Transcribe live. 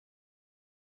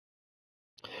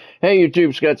Hey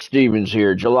YouTube, Scott Stevens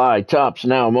here. July tops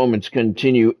now. Moments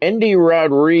continue. Endy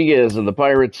Rodriguez of the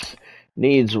Pirates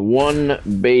needs one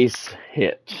base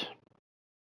hit.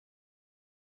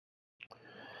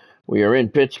 We are in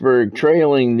Pittsburgh,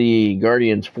 trailing the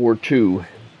Guardians 4-2.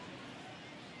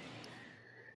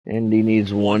 Endy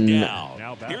needs one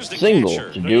single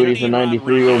to do it. He's a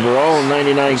 93 overall,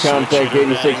 99 contact,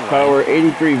 86 power,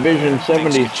 83 vision,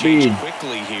 70 speed.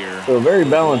 So a very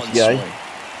balanced guy.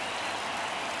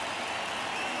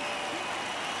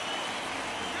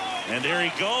 And there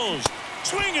he goes.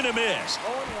 Swing and a miss.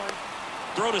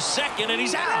 Throw to second, and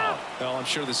he's out. Well, I'm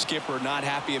sure the skipper not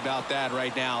happy about that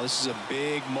right now. This is a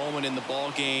big moment in the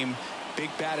ball game. Big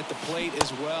bat at the plate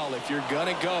as well. If you're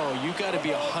going to go, you got to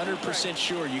be 100%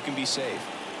 sure you can be safe.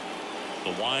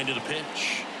 The wind of the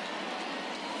pitch.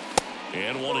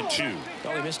 And 1-2.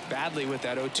 Well, he missed badly with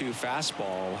that 0-2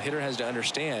 fastball. Hitter has to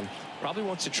understand. Probably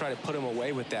wants to try to put him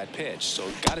away with that pitch.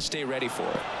 So got to stay ready for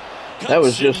it. That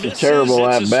was just a terrible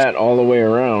at-bat all the way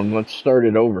around. Let's start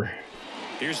it over.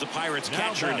 Here's the Pirates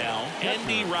catcher now,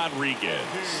 Endy Rodriguez.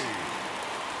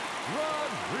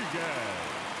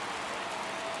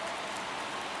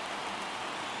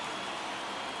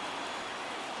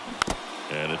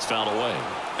 And it's fouled away.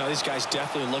 Now, these guys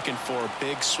definitely looking for a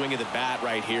big swing of the bat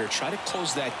right here. Try to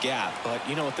close that gap. But,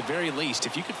 you know, at the very least,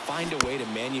 if you could find a way to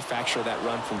manufacture that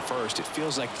run from first, it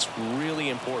feels like it's really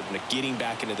important to getting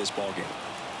back into this ball game.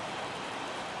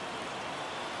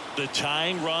 The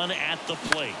tying run at the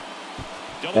plate.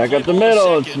 Back up the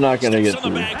middle. It's not going to get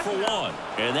through. For one.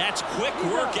 And that's quick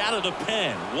work out of the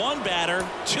pen. One batter,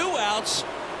 2 outs.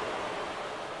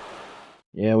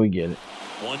 Yeah, we get it.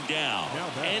 One down.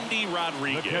 Endy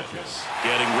Rodriguez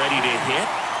getting ready to hit.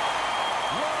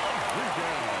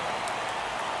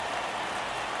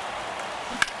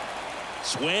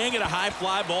 Swing and a high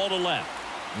fly ball to left.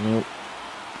 Nope.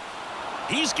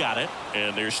 He's got it,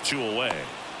 and there's 2 away.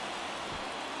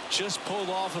 Just pulled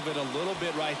off of it a little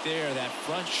bit right there. That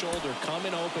front shoulder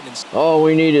coming open. And all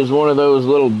we need is one of those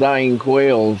little dying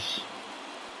quails.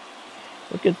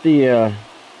 Look at the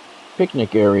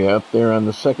picnic area up there on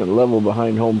the second level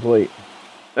behind home plate.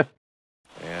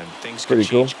 And things could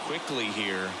change quickly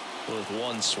here with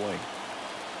one swing.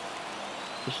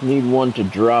 Just need one to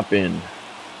drop in.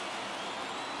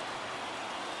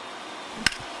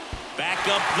 Back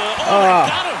up the...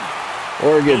 got him!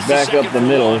 Or get back up the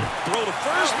middle. Throw to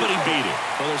first, but he beat it.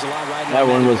 Well, there's a lot riding that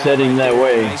one was heading that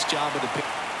way. Nice job of the pick.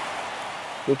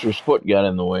 Pitcher's foot got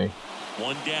in the way.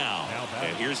 One down.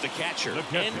 And here's the catcher,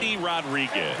 Endy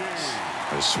Rodriguez.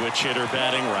 A switch hitter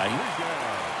batting right.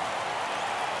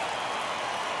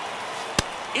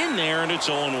 In there, and it's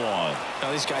 0-1.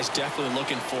 Now, these guys definitely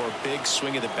looking for a big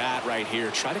swing of the bat right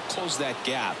here. Try to close that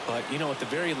gap. But, you know, at the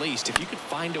very least, if you could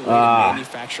find a way to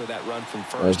manufacture that run from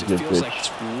first, it feels like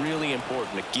it's really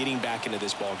important to getting back into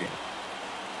this ball game.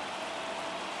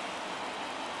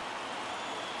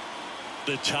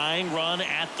 The tying run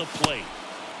at the plate.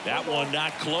 That one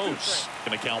not close.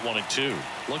 Going to count 1-2.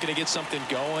 Looking to get something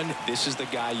going. This is the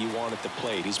guy you want at the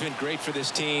plate. He's been great for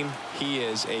this team. He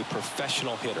is a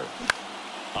professional hitter.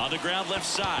 On the ground left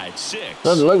side, 6.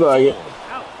 Doesn't look like it.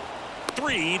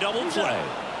 3 double play.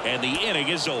 And the inning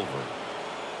is over.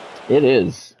 It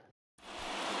is.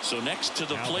 So next to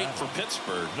the plate for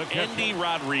Pittsburgh, Endy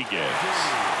Rodriguez.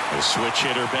 A switch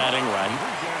hitter batting right.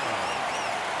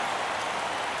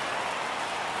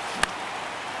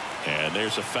 And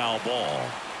there's a foul ball.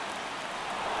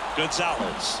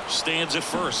 Gonzalez stands at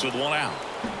first with 1 out.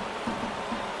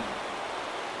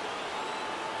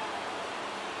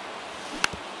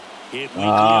 Hit weakly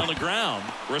on the ground.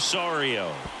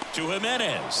 Rosario to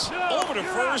Jimenez. Over to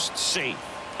first, safe.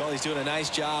 Well, he's doing a nice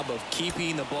job of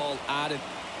keeping the ball out of.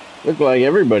 Looked like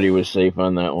everybody was safe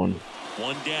on that one.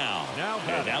 One down.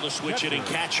 And now the switch hitting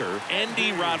catcher,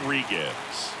 Endy Rodriguez.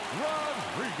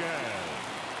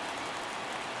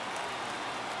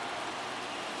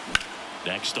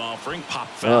 Next offering, pop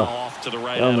foul off to the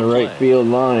right. On the right field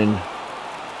line.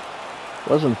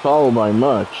 Wasn't followed by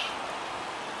much.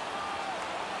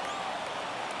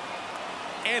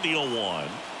 And the 0-1.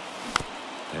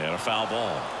 And a foul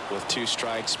ball. With 2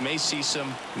 strikes. May see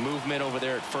some movement over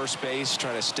there at first base.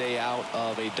 Trying to stay out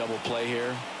of a double play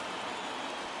here.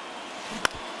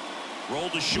 Roll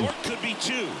to short. Could be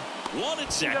 2. 1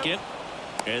 at second.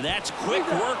 And that's quick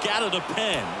work out of the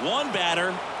pen. 1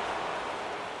 batter.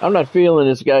 I'm not feeling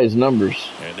this guy's numbers.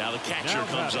 And now the catcher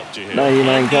comes up to him.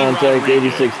 99 contact,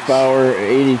 86 power,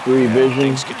 83 vision.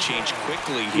 Things could change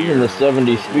quickly here. Even the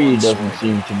 70 speed doesn't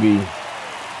seem to be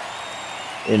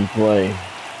in play.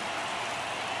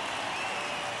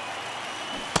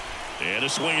 And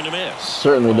a swing and a miss.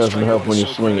 Certainly doesn't help when you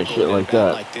swing at shit like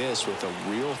that. Like this with a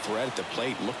real threat at the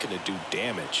plate, looking to do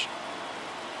damage.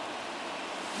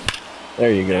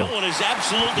 There you go. That one is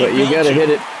absolutely but you got to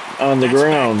hit it on the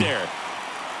ground.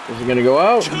 Is it going to go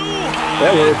out? Too high.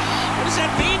 That works. What does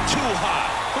that mean, too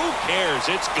high? Who cares?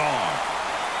 It's gone.